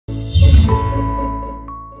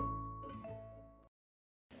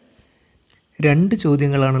രണ്ട്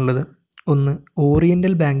ചോദ്യങ്ങളാണുള്ളത്. ഒന്ന്,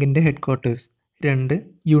 ഓറിയൻ്റൽ ബാങ്കിൻ്റെ ഹെഡ്ക്വാർട്ടേഴ്സ്. രണ്ട്,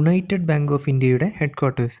 യുണൈറ്റഡ് ബാങ്ക് ഓഫ് ഇന്ത്യയുടെ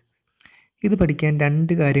ഹെഡ്ക്വാർട്ടേഴ്സ്. ഇത് പഠിക്കാൻ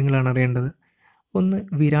രണ്ട് കാര്യങ്ങളാണ് അറിയേണ്ടത്. ഒന്ന്,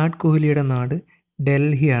 വിരാട് കോഹ്ലിയുടെ നാട്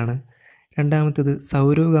ഡൽഹിയാണ്. രണ്ടാമത്തേത്,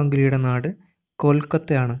 സൗരവ് ഗാംഗുലിയുടെ നാട്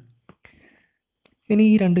കൊൽക്കത്തയാണ്. ഇനി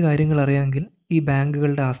ഈ രണ്ട് കാര്യങ്ങൾ അറിയാമെങ്കിൽ ഈ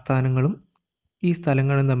ബാങ്കുകളുടെ ആസ്ഥാനങ്ങളും ഈ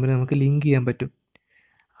സ്ഥലങ്ങളും തമ്മിൽ നമുക്ക് ലിങ്ക് ചെയ്യാൻ പറ്റും.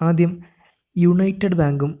 ആദ്യം യുണൈറ്റഡ്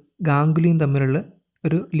ബാങ്കും ഗാംഗുലിയും തമ്മിലുള്ള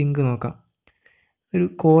ഒരു ലിങ്ക് നോക്കാം. ഒരു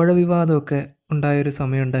കോഴ വിവാദമൊക്കെ ഉണ്ടായൊരു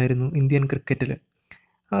സമയമുണ്ടായിരുന്നു ഇന്ത്യൻ ക്രിക്കറ്റിൽ.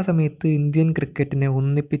 ആ സമയത്ത് ഇന്ത്യൻ ക്രിക്കറ്റിനെ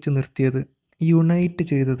ഒന്നിപ്പിച്ച് നിർത്തിയത്, യുണൈറ്റ്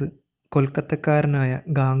ചെയ്തത് കൊൽക്കത്തക്കാരനായ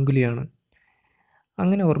ഗാംഗുലിയാണ്.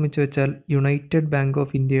 അങ്ങനെ ഓർമ്മിച്ച് വെച്ചാൽ യുണൈറ്റഡ് ബാങ്ക്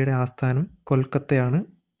ഓഫ് ഇന്ത്യയുടെ ആസ്ഥാനം കൊൽക്കത്തയാണ്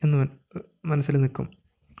എന്ന് മനസ്സിൽ നിൽക്കും.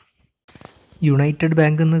 യുണൈറ്റഡ്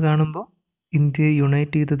ബാങ്ക് എന്ന് കാണുമ്പോൾ ഇന്ത്യയെ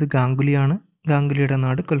യുണൈറ്റ് ചെയ്തത് ഗാംഗുലിയാണ്, ഗാംഗുലിയുടെ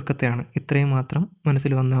നാട് കൊൽക്കത്തയാണ്. ഇത്രയും മാത്രം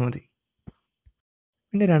മനസ്സിൽ വന്നാൽ മതി.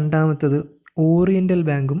 പിന്നെ രണ്ടാമത്തത്, ഓറിയൻ്റൽ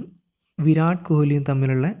ബാങ്കും വിരാട് കോഹ്ലിയും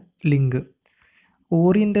തമ്മിലുള്ള ലിങ്ക്.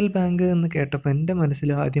 ഓറിയൻ്റൽ ബാങ്ക് എന്ന് കേട്ടപ്പോൾ എൻ്റെ മനസ്സിൽ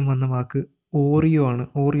ആദ്യം വന്ന വാക്ക് ഓറിയോ ആണ്,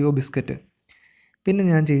 ഓറിയോ ബിസ്ക്കറ്റ്. പിന്നെ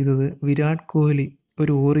ഞാൻ ചെയ്തത്, വിരാട് കോഹ്ലി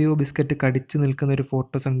ഒരു ഓറിയോ ബിസ്ക്കറ്റ് കടിച്ചു നിൽക്കുന്ന ഒരു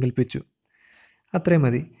ഫോട്ടോ സങ്കല്പിച്ചു. അത്രയും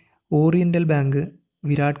മതി. Oriental bank,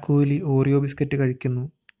 Virat Kohli Oreo biscuit കഴിക്കുന്നു,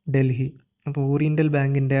 ഡൽഹി. അപ്പോൾ ഓറിയൻ്റൽ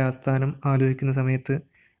ബാങ്കിൻ്റെ ആസ്ഥാനം ആലോചിക്കുന്ന സമയത്ത്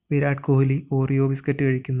വിരാട് കോഹ്ലി ഓറിയോ ബിസ്ക്കറ്റ്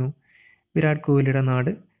കഴിക്കുന്നു, വിരാട് കോഹ്ലിയുടെ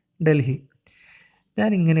നാട് ഡൽഹി.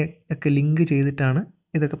 ഞാനിങ്ങനെ ഒക്കെ ലിങ്ക് ചെയ്തിട്ടാണ്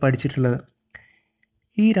ഇതൊക്കെ പഠിച്ചിട്ടുള്ളത്.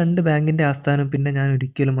 ഈ രണ്ട് ബാങ്കിൻ്റെ ആസ്ഥാനം പിന്നെ ഞാൻ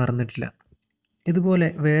ഒരിക്കലും മറന്നിട്ടില്ല. ഇതുപോലെ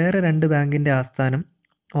വേറെ രണ്ട് ബാങ്കിൻ്റെ ആസ്ഥാനം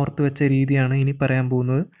ഓർത്തു വെച്ച രീതിയാണ് ഇനി പറയാൻ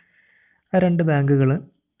പോകുന്നത്. ആ രണ്ട് ബാങ്കുകൾ,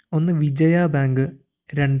 ഒന്ന് വിജയ ബാങ്ക്,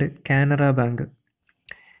 രണ്ട് കാനറ ബാങ്ക്.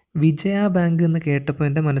 വിജയ ബാങ്ക് എന്ന് കേട്ടപ്പോൾ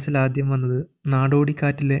എൻ്റെ മനസ്സിൽ ആദ്യം വന്നത്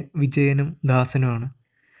നാടോടിക്കാറ്റിലെ വിജയനും ദാസനുമാണ്.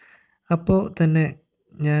 അപ്പോൾ തന്നെ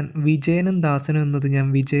ഞാൻ വിജയനും ദാസനും എന്നത് ഞാൻ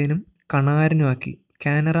വിജയനും കണാരനും ആക്കി.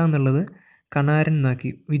 കാനറ എന്നുള്ളത് കണാരൻ എന്നാക്കി.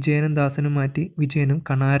 വിജയനും ദാസനും മാറ്റി വിജയനും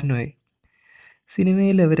കണാരനുമായി.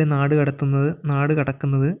 സിനിമയിൽ അവരെ നാട്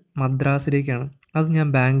കടക്കുന്നത് മദ്രാസിലേക്കാണ്. അത് ഞാൻ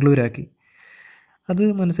ബാംഗ്ലൂരാക്കി. അത്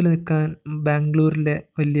മനസ്സിൽ നിൽക്കാൻ ബാംഗ്ലൂരിലെ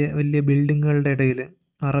വലിയ വലിയ ബിൽഡിങ്ങുകളുടെ ഇടയിൽ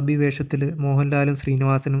അറബി വേഷത്തിൽ മോഹൻലാലും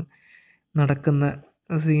ശ്രീനിവാസനും നടക്കുന്ന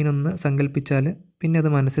സീനൊന്ന് സങ്കല്പിച്ചാൽ പിന്നെ അത്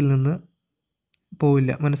മനസ്സിൽ നിന്ന്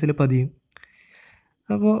പോവില്ല, മനസ്സിൽ പതിയും.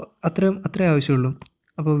 അപ്പോൾ അത്രേ ആവശ്യമുള്ളൂ.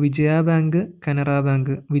 അപ്പോൾ വിജയ ബാങ്ക്, കനറ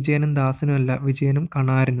ബാങ്ക്, വിജയനും ദാസനും അല്ല, വിജയനും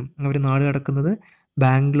കണാരനും. അവർ നാട് കടക്കുന്നത്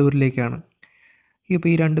ബാംഗ്ലൂരിലേക്കാണ്. ഇപ്പോൾ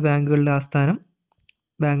ഈ രണ്ട് ബാങ്കുകളുടെ ആസ്ഥാനം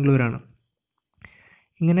ബാംഗ്ലൂരാണ്.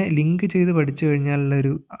 ഇങ്ങനെ ലിങ്ക് ചെയ്ത് പഠിച്ചു കഴിഞ്ഞാലുള്ള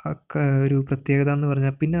ഒരു പ്രത്യേകത എന്ന്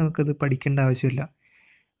പറഞ്ഞാൽ പിന്നെ നമുക്കത് പഠിക്കേണ്ട ആവശ്യമില്ല.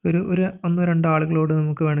 ഒരു ഒന്നോ രണ്ടോ ആളുകളോട്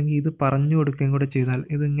നമുക്ക് വേണമെങ്കിൽ ഇത് പറഞ്ഞു കൊടുക്കുകയും കൂടെ ചെയ്താൽ,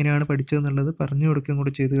 ഇത് ഇങ്ങനെയാണ് പഠിച്ചതെന്നുള്ളത് പറഞ്ഞു കൊടുക്കുകയും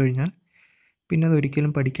കൂടെ ചെയ്തു കഴിഞ്ഞാൽ പിന്നെ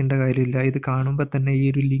അതൊരിക്കലും പഠിക്കേണ്ട കാര്യമില്ല. ഇത് കാണുമ്പോൾ തന്നെ ഈ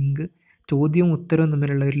ഒരു ലിങ്ക്, ചോദ്യവും ഉത്തരവും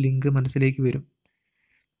തമ്മിലുള്ള ഒരു ലിങ്ക് മനസ്സിലേക്ക് വരും.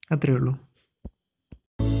 അത്രയേ ഉള്ളൂ.